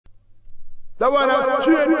The one that's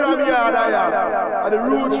straight from yard I am. And the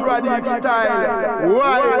roots radic style.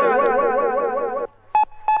 Wild.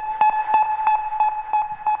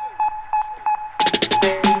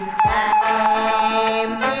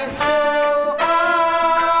 Time is so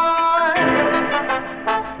hard.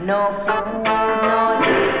 No food, no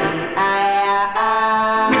day.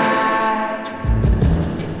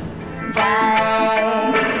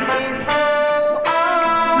 Time is so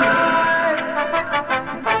hard.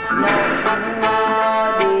 No food, no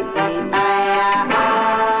day.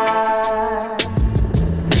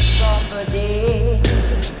 From the day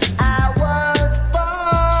I was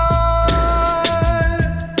born,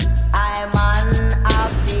 I'm on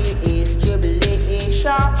of this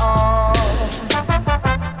tribulation.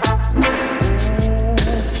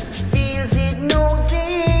 Feels it, knows it.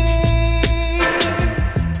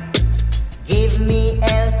 Give me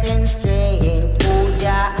health and strength, oh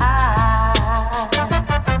Jah.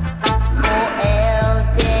 For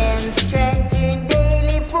health and strength in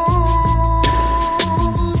daily food,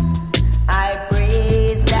 I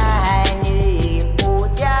praise thy name, oh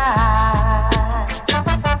Jah.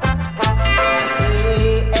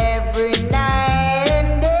 Pray every night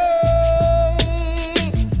and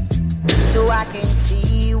day, so I can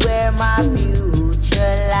see where my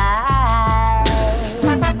future lies.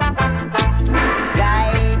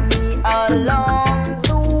 Guide me along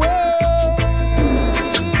the way,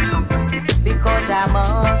 because I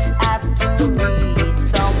must have to reach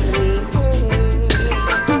somewhere.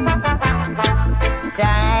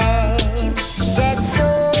 Time gets so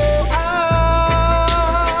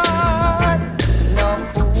hard. No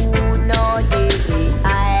food, no day.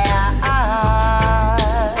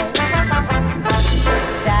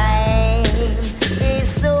 Time is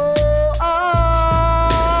so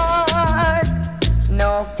hard.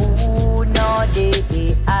 No food, no day.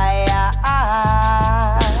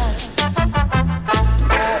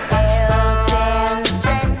 For health and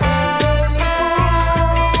strength and daily food,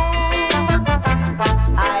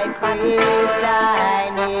 I praise thy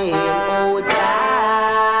name, oh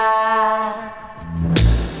Jah.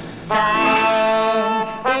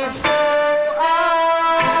 Time is so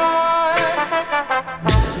hard.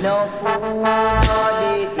 No food, no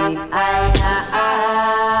day.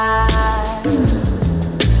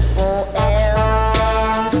 For health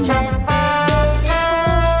and strength and daily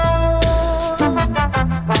food,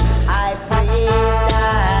 I praise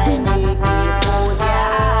thy name, oh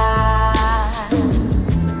Jah.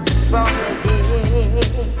 From the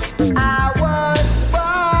day I was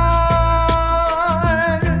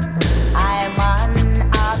born,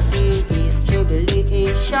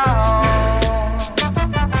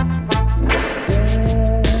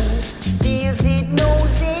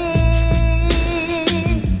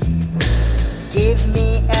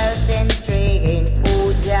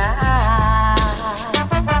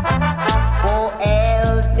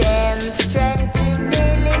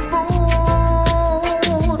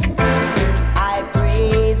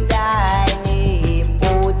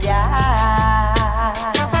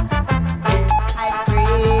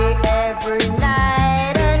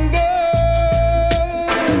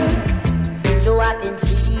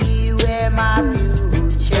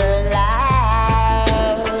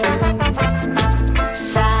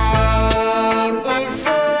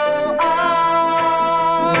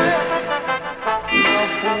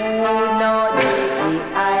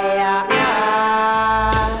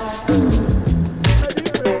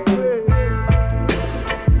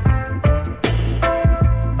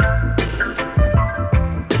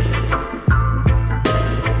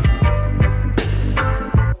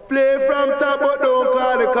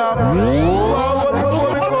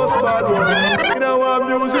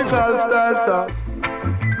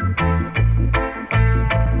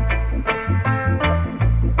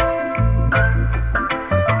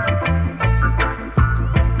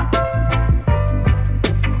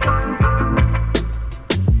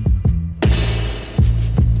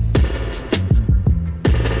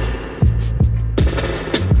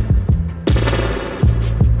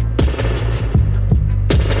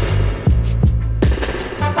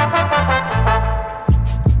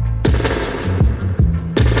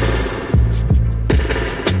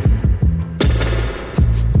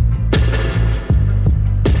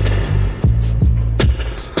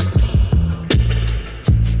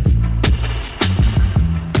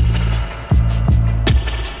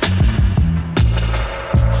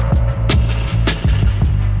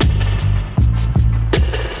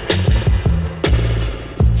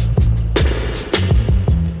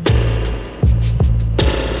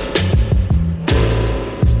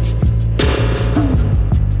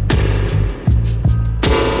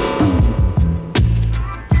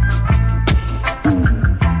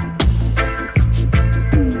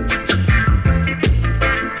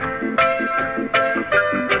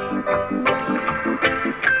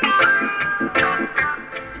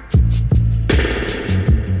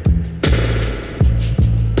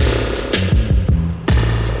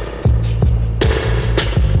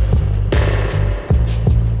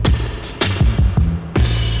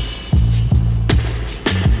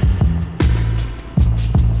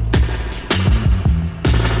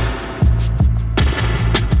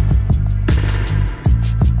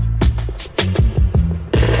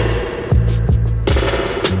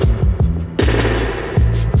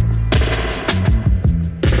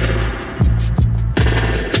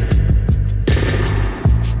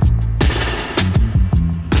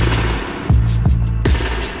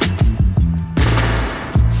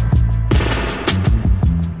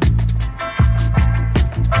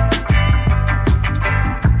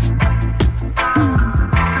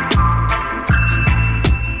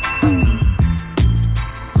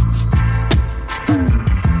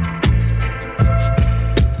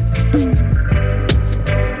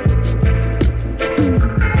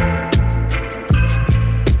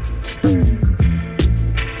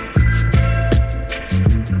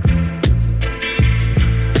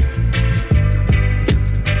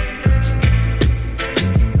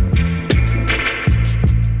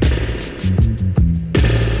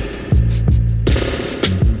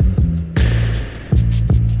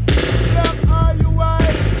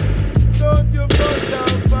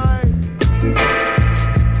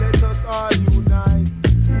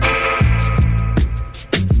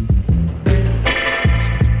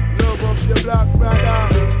 black brother.